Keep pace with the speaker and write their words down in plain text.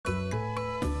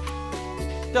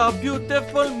The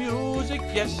beautiful music,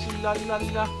 yes, la la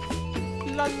la,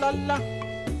 la la la,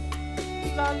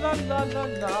 la la la la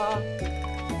la.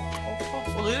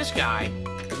 Oh, look at this guy.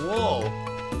 Whoa.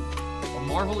 A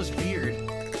marvelous beard.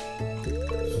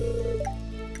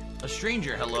 A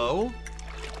stranger, hello?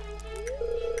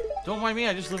 Don't mind me,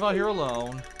 I just live out here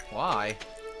alone. Why?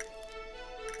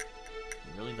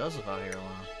 He really does live out here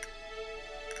alone.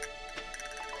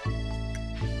 Oh,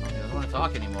 he doesn't want to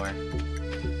talk anymore.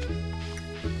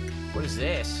 What is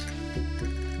this?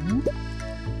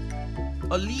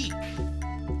 A leek!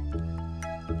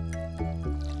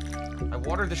 I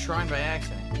watered the shrine by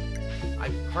accident. I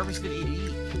harvested a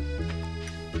leek.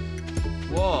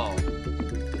 Whoa.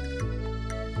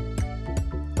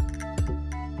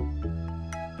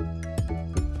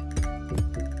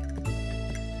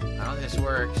 I don't think this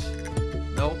works.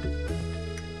 Nope.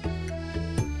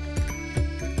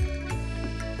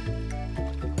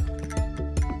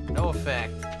 No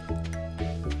effect.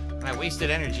 I wasted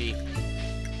energy.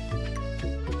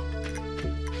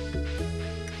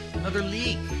 Another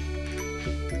leek.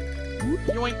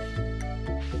 Yoink.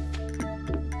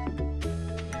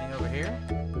 Anything over here?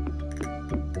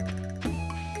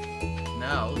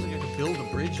 No, looks like I can build a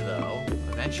bridge though,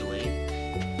 eventually.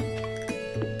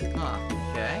 Huh,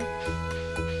 okay.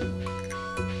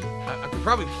 I could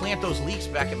probably plant those leeks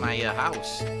back at my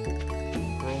house.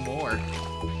 Grow more.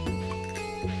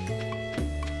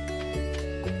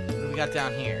 What do we got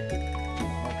down here?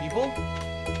 More people?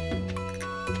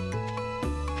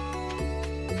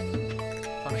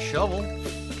 Found a shovel.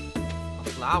 A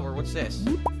flower, what's this?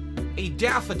 A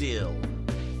daffodil.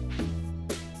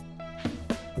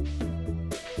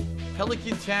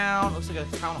 Pelican Town. Looks like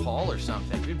a town hall or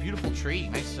something. Beautiful tree.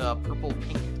 Nice purple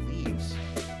pink leaves.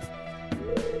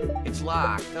 It's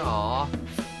locked. Aww.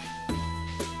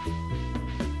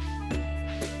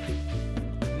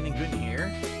 Anything good in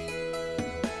here?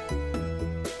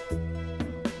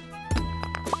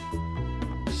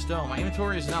 Stone. My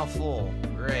inventory is now full.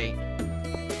 Great.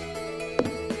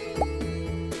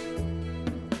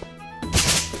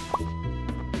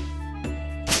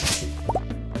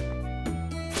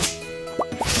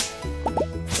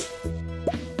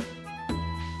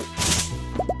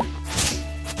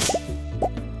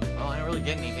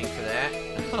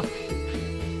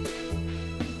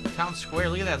 Square,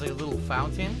 look at that, it's like a little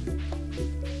fountain.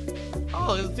 Oh,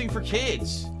 look at the thing for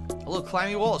kids. A little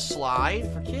climbing wall, a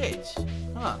slide for kids.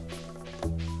 Huh.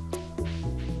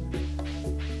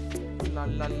 La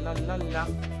la la la la.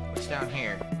 What's down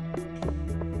here?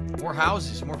 More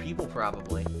houses, more people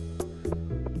probably.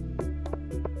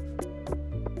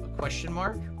 A question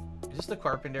mark? Is this the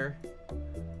carpenter?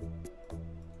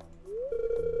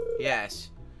 Yes.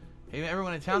 Hey,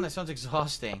 everyone in town, that sounds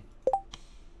exhausting.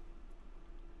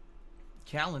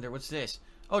 Calendar, what's this?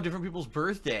 Oh, different people's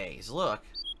birthdays. Look.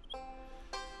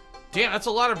 Damn, that's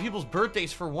a lot of people's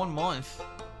birthdays for 1 month.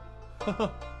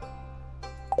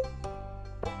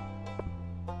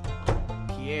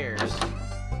 Pierre's.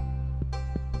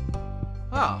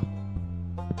 Oh.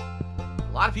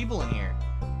 A lot of people in here.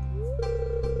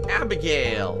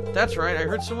 Abigail. That's right, I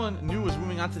heard someone new was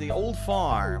moving on to the old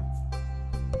farm.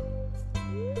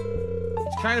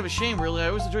 It's kind of a shame, really. I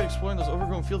always enjoyed exploring those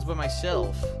overgrown fields by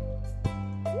myself.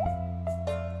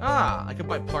 Ah, I could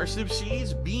buy parsnip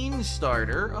seeds, bean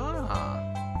starter. Ah.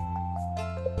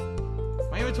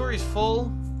 My inventory is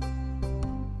full.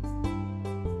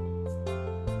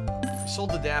 I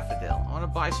sold the daffodil. I want to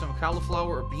buy some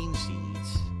cauliflower or bean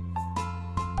seeds.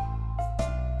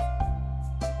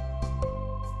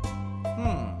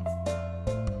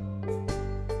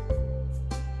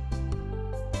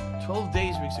 12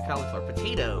 days makes a cauliflower.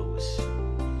 Potatoes.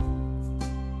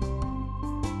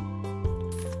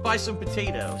 Buy some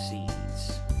potato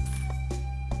seeds.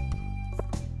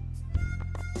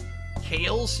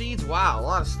 Kale seeds? Wow, a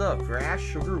lot of stuff. Grass,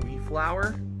 sugar, wheat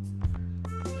flour.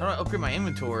 How do I upgrade my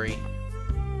inventory?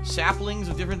 Saplings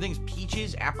of different things.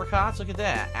 Peaches, apricots. Look at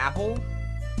that. Apple.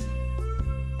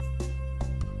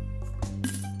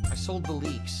 I sold the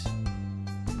leeks.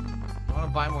 I want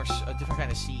to buy more different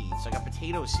kind of seeds. I got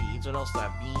potato seeds. What else do I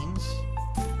have? Beans.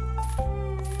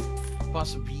 Bought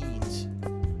some beans.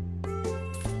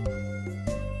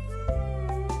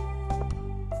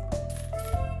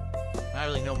 Not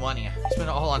really no money. I spent it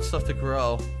all on stuff to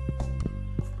grow.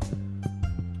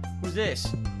 Who's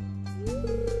this?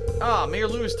 Ah, Mayor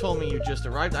Lewis told me you just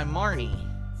arrived. I'm Marnie.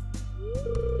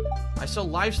 I sell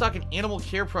livestock and animal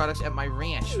care products at my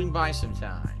ranch. Swing by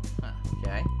sometime. Huh,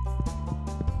 okay.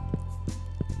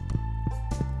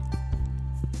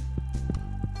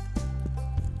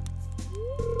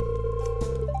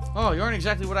 Oh, you aren't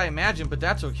exactly what I imagined, but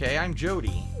that's okay. I'm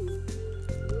Jody.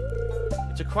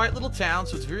 It's a quiet little town,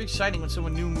 so it's very exciting when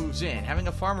someone new moves in. Having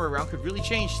a farmer around could really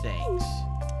change things.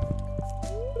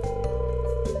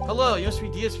 Hello, you must be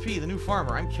DSP, the new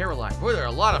farmer. I'm Caroline. Boy, there are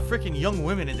a lot of freaking young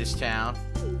women in this town.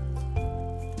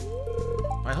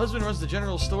 My husband runs the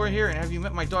general store here, and have you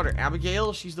met my daughter,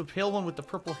 Abigail? She's the pale one with the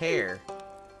purple hair.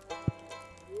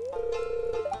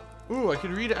 Ooh, I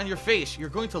can read it on your face. You're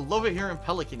going to love it here in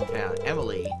Pelican Town,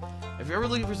 Emily. If you're ever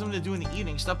looking for something to do in the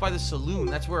evening, stop by the saloon.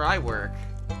 That's where I work.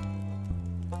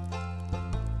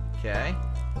 Okay.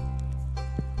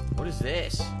 What is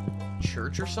this?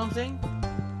 Church or something?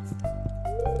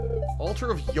 Altar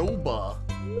of Yoba.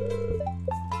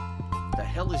 The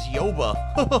hell is Yoba?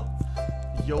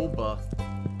 Yoba.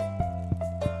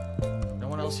 No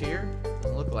one else here?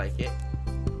 Doesn't look like it.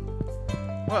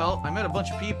 Well, I met a bunch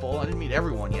of people. I didn't meet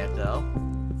everyone yet, though.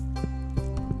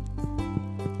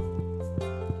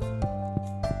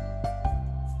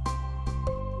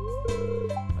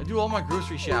 I do all my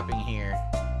grocery shopping here.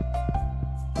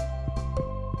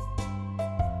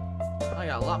 I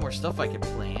got a lot more stuff I could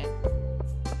plant.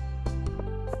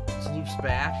 This loops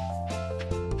back.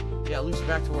 Yeah, it loops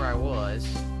back to where I was.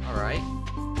 Alright.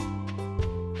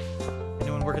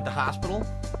 Anyone work at the hospital?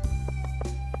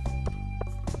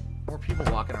 More people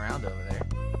walking around over there.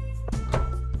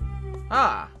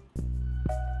 Ah!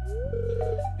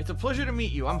 It's a pleasure to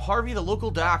meet you. I'm Harvey, the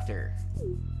local doctor.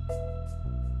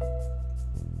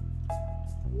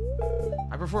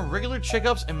 I perform regular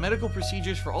checkups and medical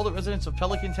procedures for all the residents of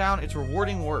Pelican Town. It's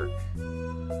rewarding work.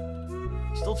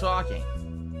 Still talking.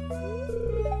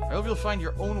 I hope you'll find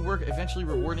your own work eventually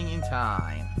rewarding in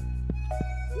time.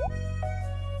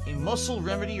 A muscle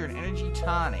remedy or an energy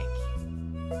tonic.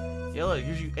 Yeah, it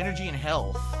gives you energy and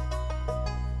health.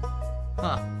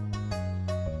 Huh.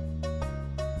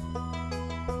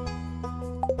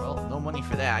 Well, no money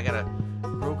for that. I gotta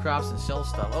grow crops and sell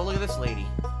stuff. Oh, look at this lady.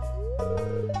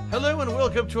 Hello and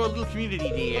welcome to our little community,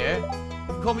 dear. You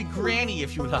can call me Granny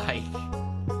if you like.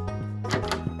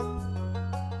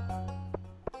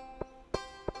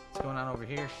 What's going on over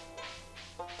here?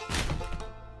 What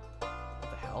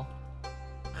the hell?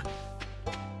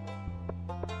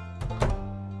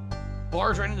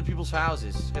 Bars right into people's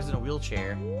houses. This guy's in a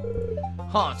wheelchair.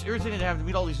 Huh, it's irritating to have to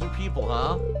meet all these new people,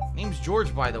 huh? Name's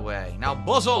George, by the way. Now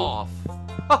buzz off!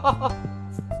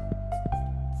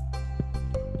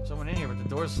 Someone in here, but the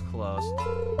door's closed.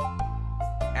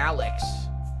 Alex.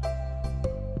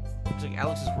 Looks like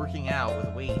Alex is working out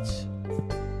with weights.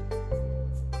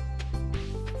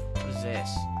 What is this?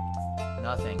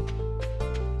 Nothing.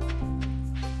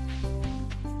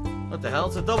 What the hell?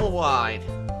 It's a double wide.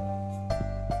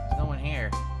 There's no one here.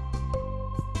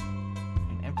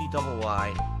 An empty double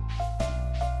wide.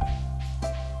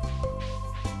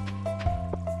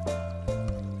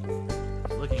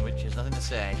 She's looking, but she has nothing to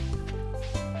say.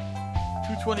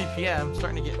 2:20 p.m.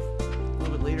 Starting to get a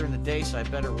little bit later in the day, so I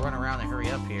better run around and hurry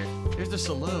up here. Here's the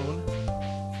saloon.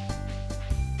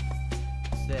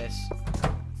 What's this?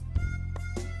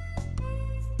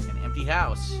 An empty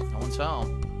house. No one's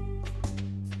home.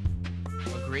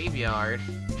 A graveyard.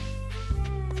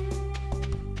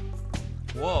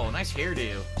 Whoa, nice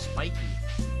hairdo. Spiky.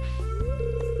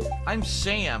 I'm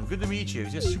Sam. Good to meet you.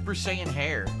 He's got Super Saiyan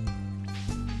hair.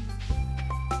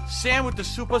 Sam with the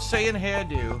Super Saiyan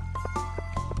hairdo.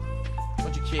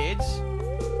 Bunch of kids.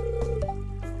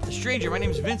 A stranger, my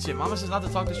name's Vincent. Mama says not to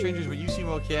talk to strangers, but you seem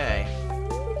okay.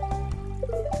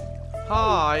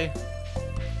 Hi.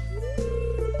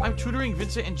 I'm tutoring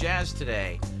Vincent and Jazz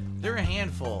today. They're a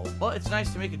handful, but it's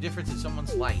nice to make a difference in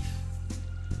someone's life.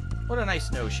 What a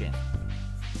nice notion.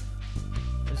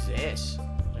 What is this?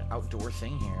 An outdoor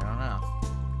thing here, I don't know.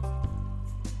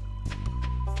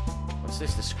 What's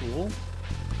this, the school?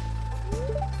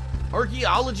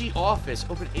 Archaeology office,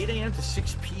 open 8 a.m. to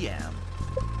 6 p.m.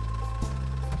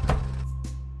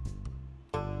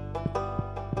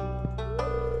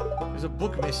 There's a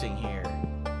book missing here.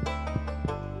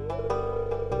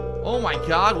 Oh my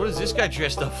god, what is this guy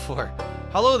dressed up for?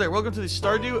 Hello there, welcome to the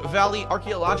Stardew Valley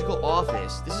Archaeological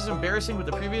Office. This is embarrassing, but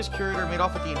the previous curator made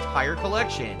off with the entire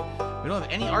collection. We don't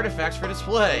have any artifacts for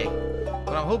display,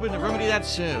 but I'm hoping to remedy that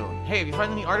soon. Hey, if you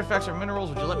find any artifacts or minerals,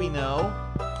 would you let me know?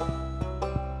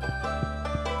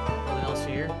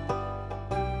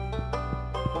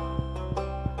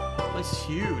 This is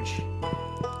huge.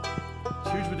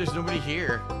 It's huge, but there's nobody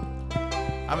here.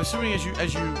 I'm assuming as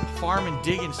you farm and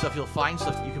dig and stuff, you'll find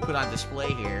stuff that you can put on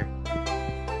display here.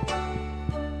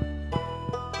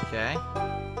 Okay.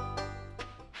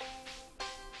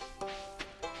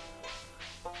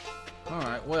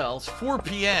 Alright, well, it's 4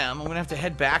 p.m. I'm gonna have to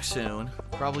head back soon.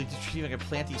 Probably to see if I can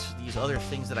plant these other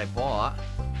things that I bought.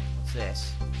 What's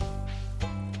this?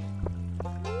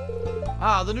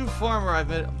 Ah, the new farmer I've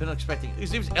been expecting.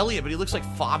 His name's Elliot, but he looks like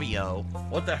Fabio.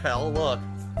 What the hell? Look.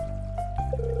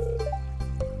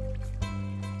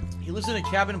 He lives in a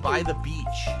cabin by the beach.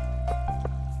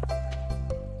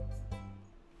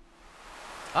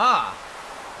 Ah.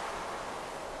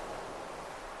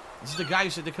 This is the guy who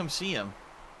said to come see him.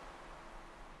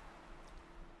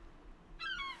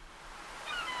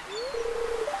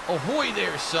 Ahoy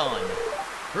there, son.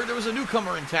 Heard there was a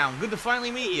newcomer in town. Good to finally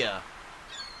meet ya.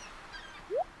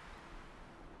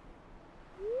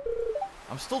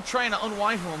 I'm still trying to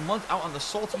unwind from a month out on the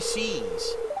salty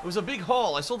seas. It was a big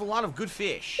haul. I sold a lot of good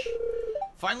fish.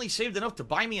 Finally saved enough to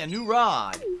buy me a new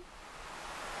rod.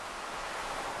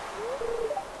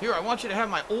 Here, I want you to have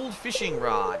my old fishing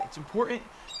rod. It's important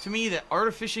to me that art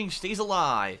of fishing stays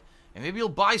alive. And maybe you'll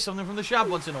buy something from the shop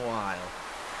once in a while.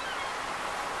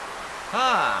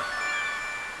 Ha!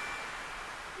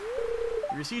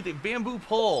 You received a bamboo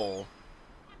pole.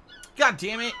 God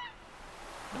damn it.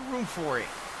 No room for it.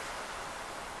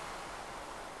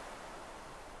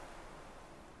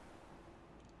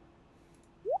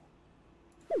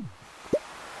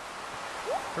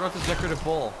 Throw out this decorative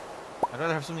bowl. I'd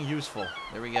rather have something useful.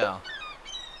 There we go.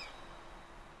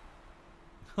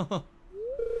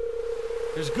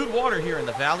 There's good water here in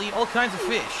the valley. All kinds of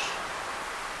fish.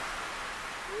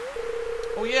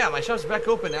 Oh yeah, my shop's back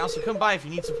open now, so come by if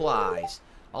you need supplies.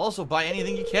 I'll also buy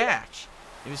anything you catch.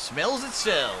 If it smells, it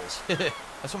sells.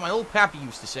 That's what my old pappy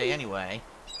used to say anyway.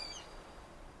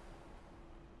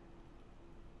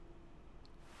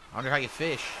 I wonder how you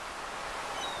fish.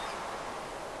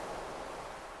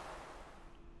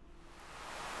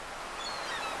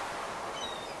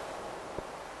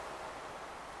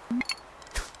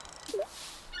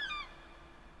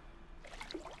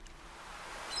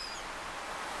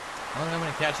 I don't think I'm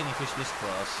gonna catch any fish this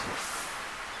close.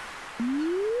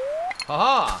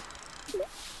 Haha!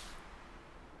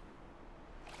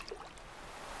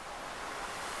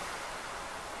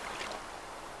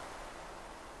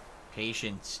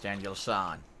 Patience,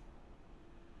 Daniel-san.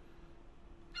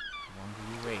 How long do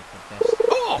you wait?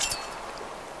 Oh!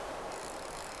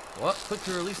 What? Click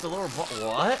to release the lower button.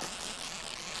 What?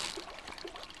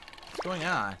 What's going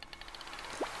on?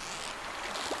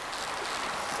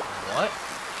 What?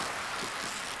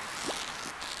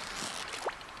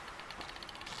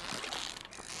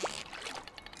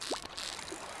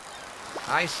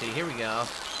 I see. Here we go.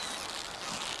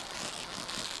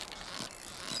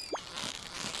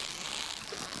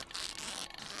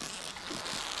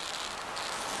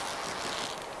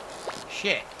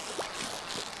 Shit.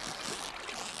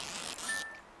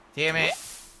 Damn it.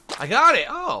 I got it.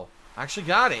 Oh, I actually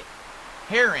got it.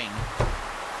 Herring.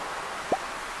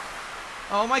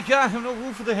 Oh my god, I have no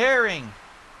room for the herring.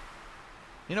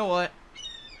 You know what?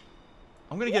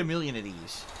 I'm gonna get 1,000,000 of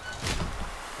these.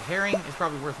 The herring is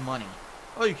probably worth money.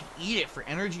 Oh, you can eat it for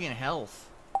energy and health.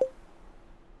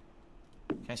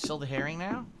 Can I sell the herring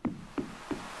now?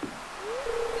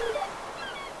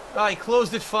 Oh, he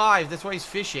closed at 5. That's why he's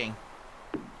fishing.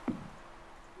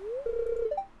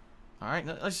 Alright,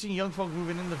 let's see young folk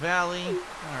moving in the valley.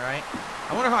 Alright.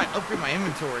 I wonder how I upgrade my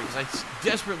inventory, because I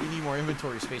desperately need more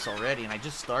inventory space already, and I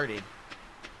just started.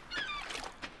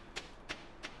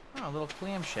 Oh, a little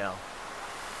clamshell.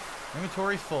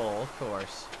 Inventory full, of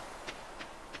course.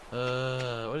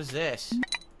 What is this?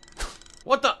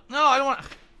 What the? No, I don't want...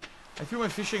 I threw my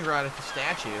fishing rod at the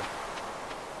statue.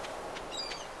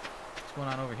 What's going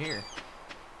on over here?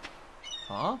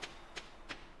 Huh?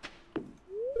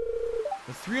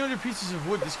 With 300 pieces of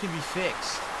wood, this can be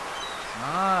fixed.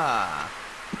 Ah.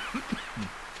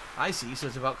 I see, so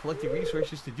it's about collecting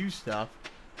resources to do stuff.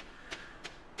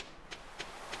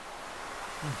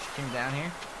 She came down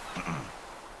here.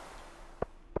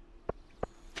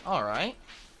 Alright.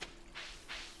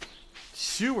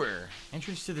 Sewer.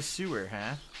 Entrance to the sewer,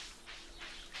 huh?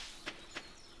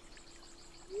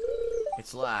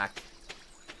 It's locked.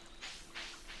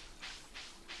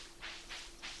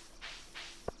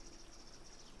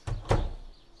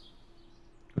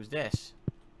 Who's this?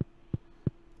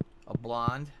 A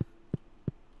blonde?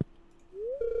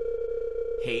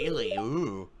 Haley,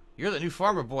 ooh. You're the new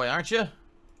farmer boy, aren't you?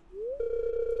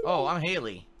 Oh, I'm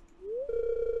Haley.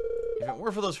 If it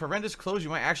weren't for those horrendous clothes, you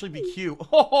might actually be cute.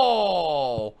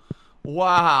 Oh!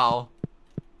 Wow.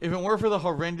 If it weren't for the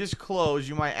horrendous clothes,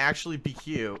 you might actually be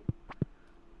cute.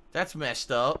 That's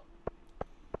messed up.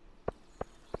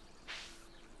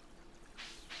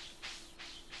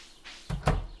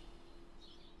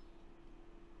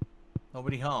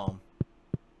 Nobody home.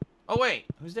 Oh, wait.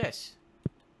 Who's this?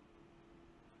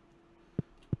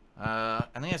 I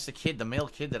think that's the kid, the male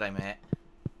kid that I met.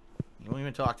 He won't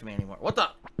even talk to me anymore. What the?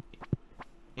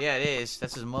 Yeah, it is.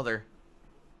 That's his mother.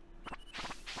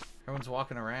 Everyone's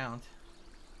walking around.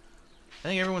 I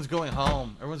think everyone's going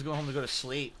home. Everyone's going home to go to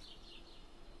sleep.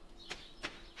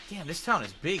 Damn, this town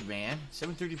is big, man.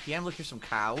 7:30 p.m. Look, here's some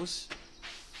cows.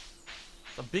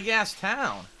 It's a big-ass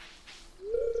town.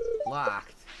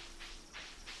 Locked.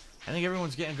 I think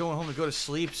everyone's going home to go to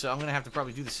sleep, so I'm going to have to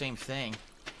probably do the same thing.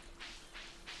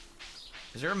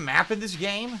 Is there a map in this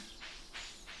game?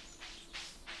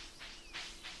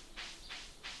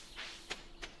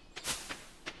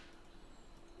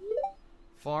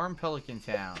 Farm, Pelican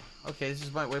Town. Okay, this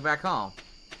is my way back home.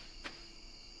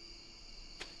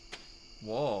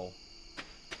 Whoa.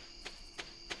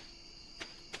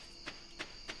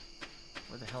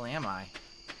 Where the hell am I?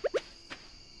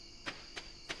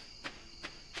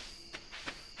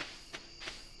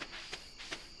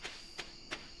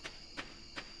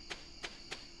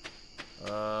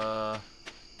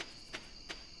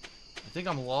 I think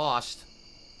I'm lost.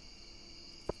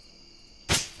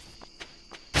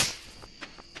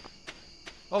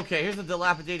 Okay, here's the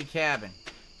dilapidated cabin.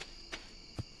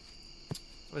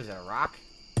 What is that, a rock?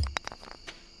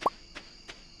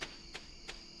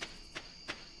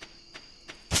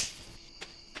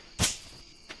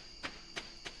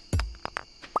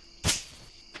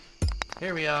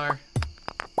 Here we are.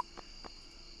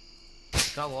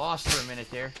 Got lost for a minute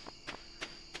there.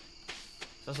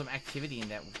 Saw some activity in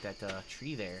that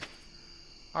tree there.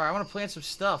 Alright, I want to plant some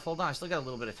stuff. Hold on, I still got a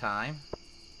little bit of time.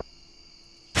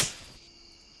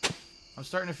 I'm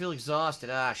starting to feel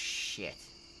exhausted. Ah, shit.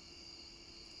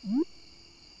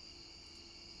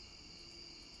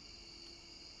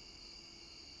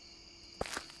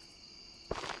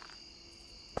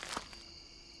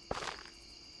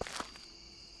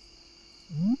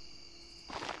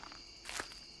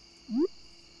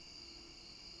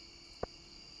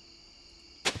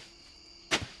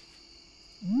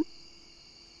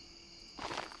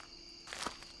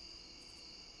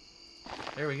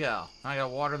 There we go. Now I gotta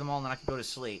water them all and then I can go to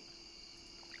sleep.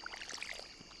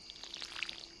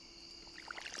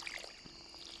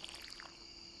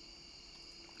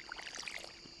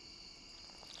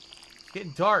 It's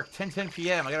getting dark. 10:10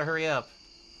 p.m. I gotta hurry up.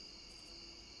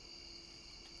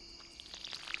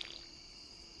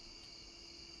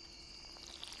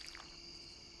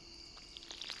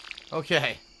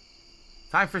 Okay.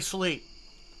 Time for sleep.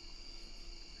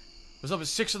 I was up at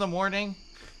 6 in the morning.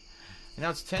 And now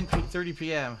it's 10:30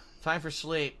 p.m. Time for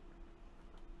sleep.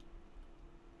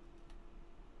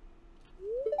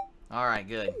 Alright,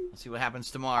 good. Let's see what happens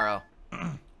tomorrow.